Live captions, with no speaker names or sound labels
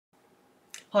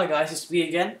Hi guys, it's me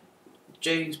again,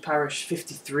 James Parish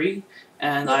 53,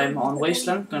 and I'm on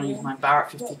Wastland, going to use my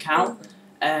Barrett 50 cal,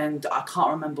 and I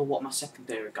can't remember what my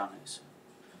secondary gun is,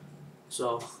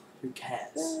 so who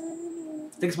cares? I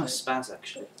think it's my Spaz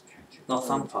actually, not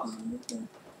Thumper.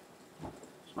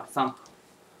 It's my Thumper.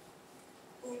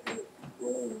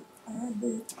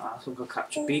 So we'll go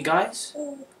capture B guys,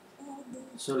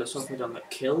 so let's hope we don't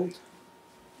get killed.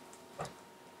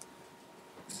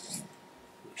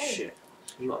 Shit,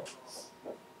 look.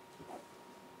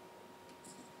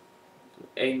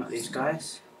 Aim at these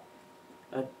guys.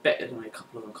 I bet there's only a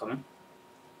couple of them coming.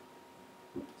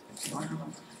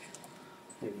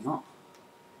 Maybe not.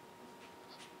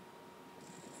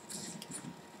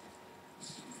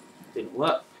 Didn't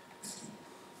work.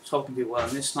 So I can do well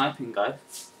in this sniping guy.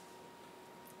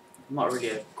 I'm not really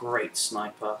a great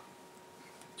sniper,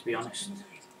 to be honest.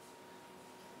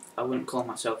 I wouldn't call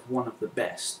myself one of the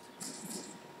best.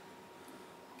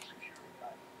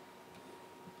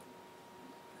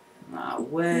 Now,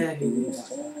 where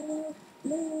is...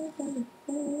 I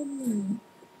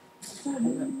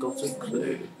haven't got a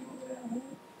clue.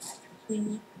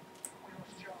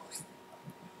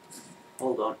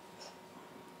 Hold on.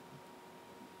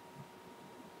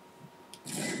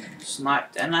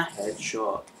 Sniped and a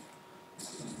headshot.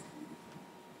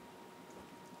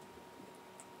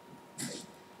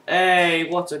 Hey,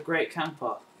 what a great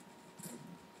camper.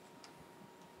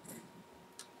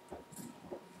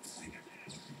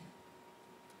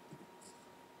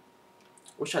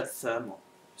 Wish I had thermal.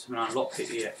 So I unlocked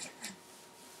it yet.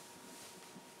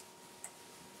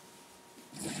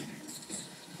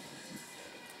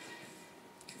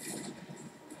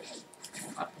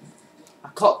 I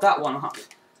caught that one up.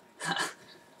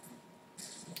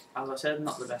 As I said,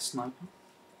 not the best sniper.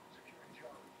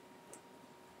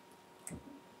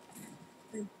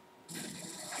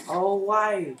 Oh,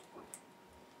 why?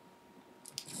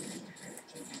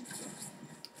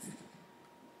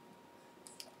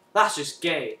 That's just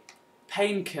gay.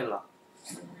 Painkiller.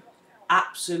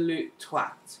 Absolute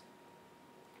twat.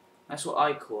 That's what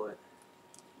I call it.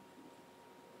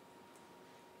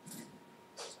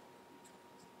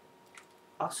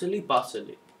 Utterly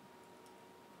butterly.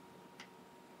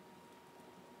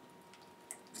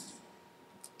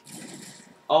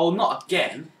 Oh, not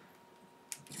again.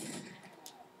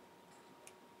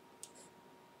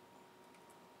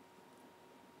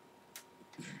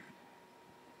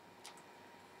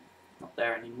 Not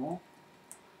there anymore.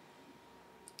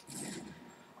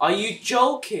 Are you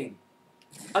joking?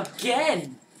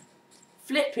 Again?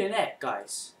 Flipping it,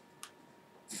 guys.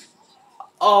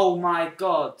 Oh my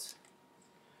god.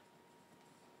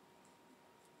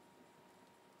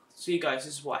 See guys,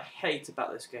 this is what I hate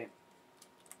about this game.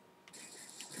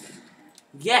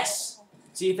 Yes!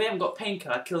 See, if they haven't got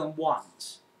painkiller, I'd kill them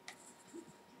once.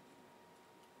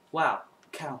 Wow.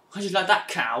 Cow. I just like that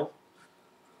cow.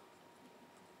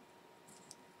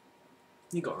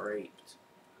 He got raped.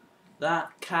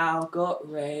 That cow got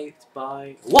raped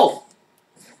by... Whoa!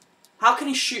 How can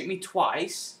he shoot me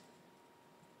twice?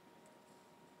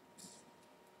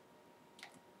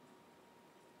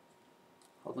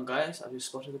 Hold on guys, I've just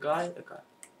spotted the guy. Okay.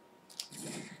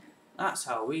 That's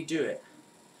how we do it.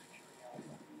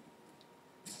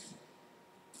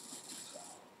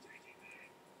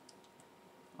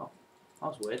 Oh, that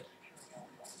was weird.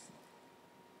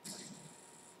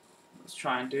 Let's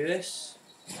try and do this.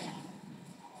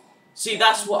 See,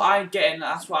 that's what I'm getting,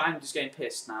 that's why I'm just getting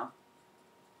pissed now.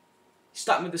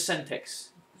 Stuck with the Centex.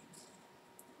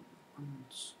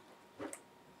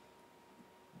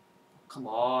 Come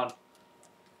on.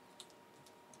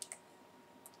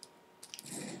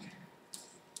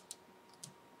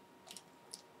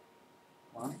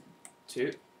 One,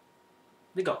 two,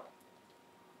 we go.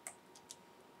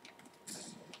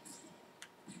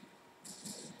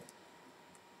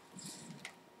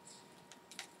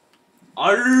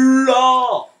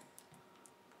 Allah! Oh,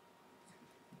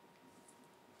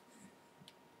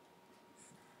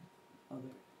 there.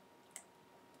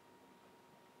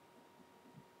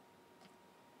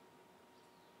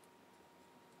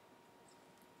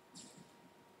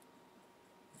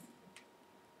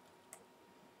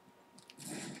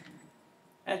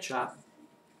 Headshot.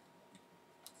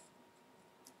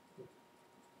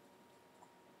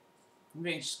 I'm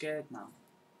getting scared now.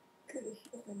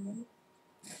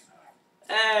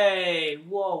 Hey!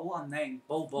 Whoa, what a name.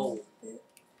 Bobo.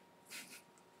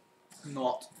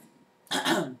 Not.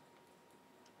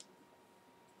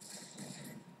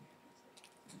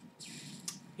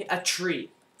 Hit a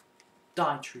tree.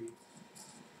 Die tree.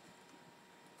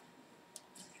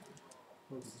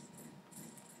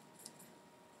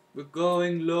 We're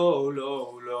going low,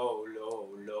 low, low, low,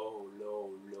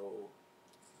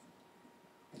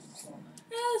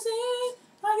 That's it.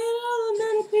 I get another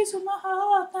little piece of my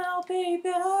heart now,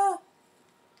 baby.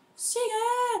 Sing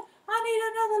it. I need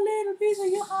another little piece of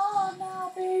your heart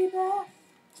now, baby.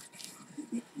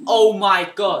 Oh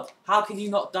my god. How can you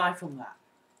not die from that?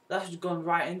 That's just gone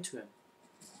right into him.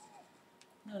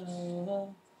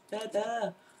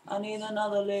 I need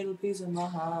another little piece of my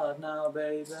heart now,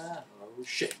 baby. Oh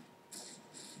shit.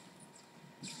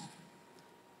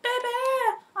 Baby,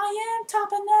 I am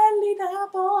topping early now,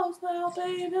 boys now,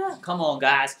 baby. Come on,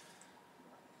 guys.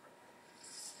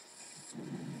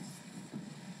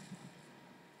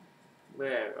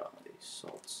 Where are these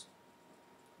salts?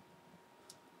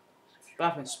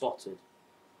 I've been spotted.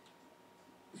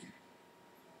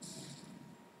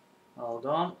 Hold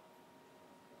on.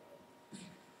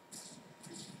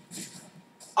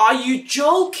 Are you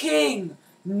joking?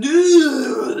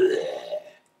 No.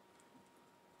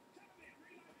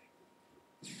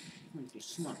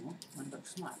 Smart, what? Mind back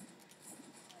smart.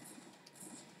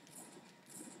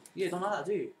 Yeah, don't like that,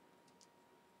 do you?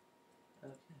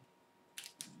 Okay.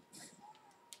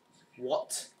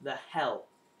 What the hell?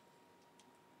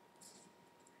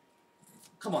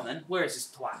 Come on then, where is this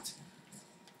twat?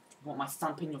 You want my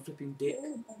stamp in your flipping dick?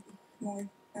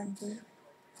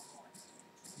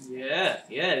 Yeah,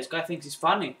 this guy thinks he's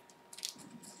funny.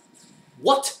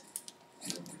 What?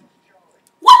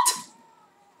 What?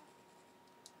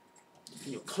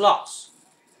 In your class.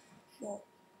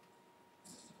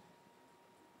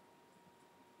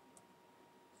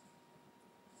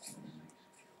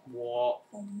 What?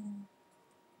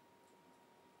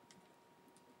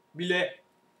 Bile.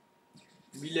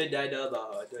 Bile dada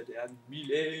ba dada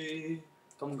bile.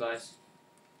 Come on, guys.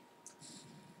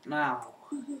 Now.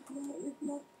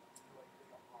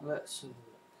 Let's.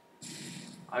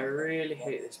 I really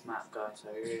hate this map, guys.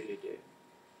 I really do.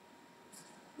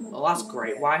 Well, that's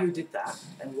great. Why? Who did that?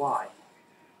 And why?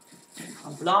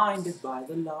 I'm blinded by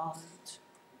the light.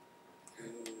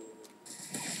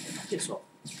 Guess what?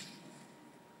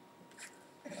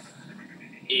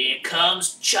 Here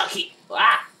comes Chucky.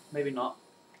 Ah! Maybe not.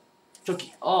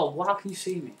 Chucky. Oh, how can you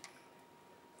see me?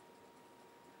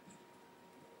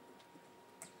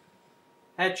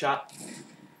 Headshot.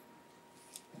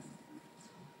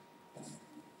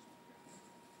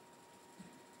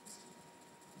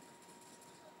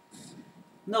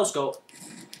 No scope.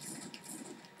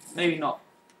 Maybe not.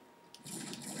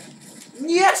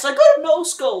 Yes, I got a no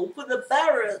scope with a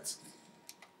Barrett.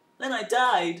 Then I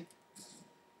died.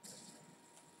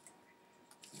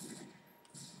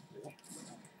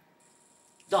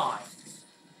 Die.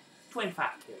 25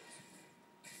 kills.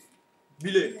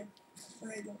 Billy.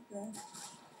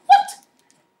 What?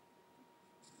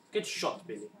 Good shot,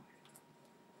 Billy.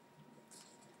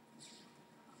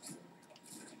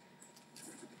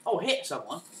 Oh, hit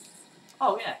someone.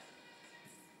 Oh, yeah.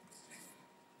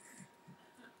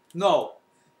 No.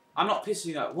 I'm not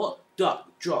pissing out. What? Duck,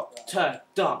 drop, turn,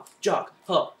 dump, jump,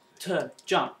 hop, turn,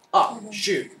 jump, up,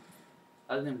 shoot.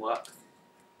 That didn't work.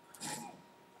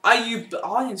 Are you?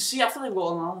 Oh, I didn't see. I thought they were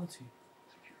on the other team.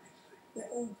 They're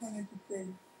all coming to play.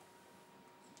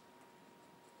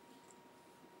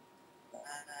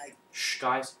 Shh,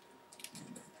 guys.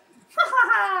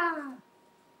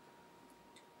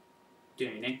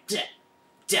 Doing it. Da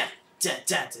da da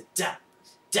da da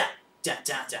da da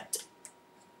da da.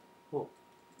 Whoa.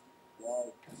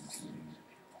 Whoa.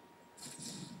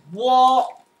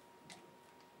 What?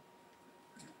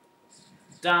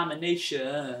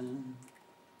 Domination.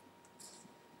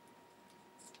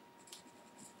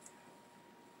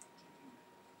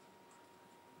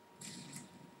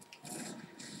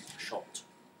 Shot.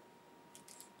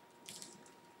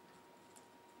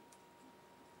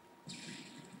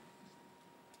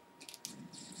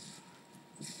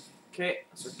 Okay,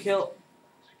 that's a kill.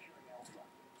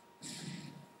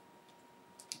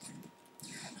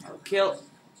 I'll kill.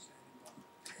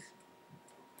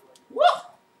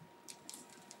 What?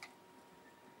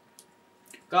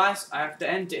 Guys, I have to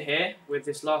end it here with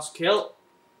this last kill.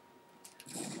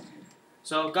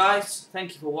 So guys,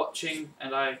 thank you for watching,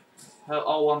 and I hope,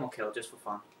 oh, one more kill just for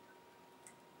fun.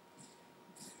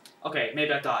 Okay,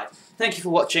 maybe I died. Thank you for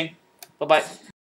watching. Bye bye.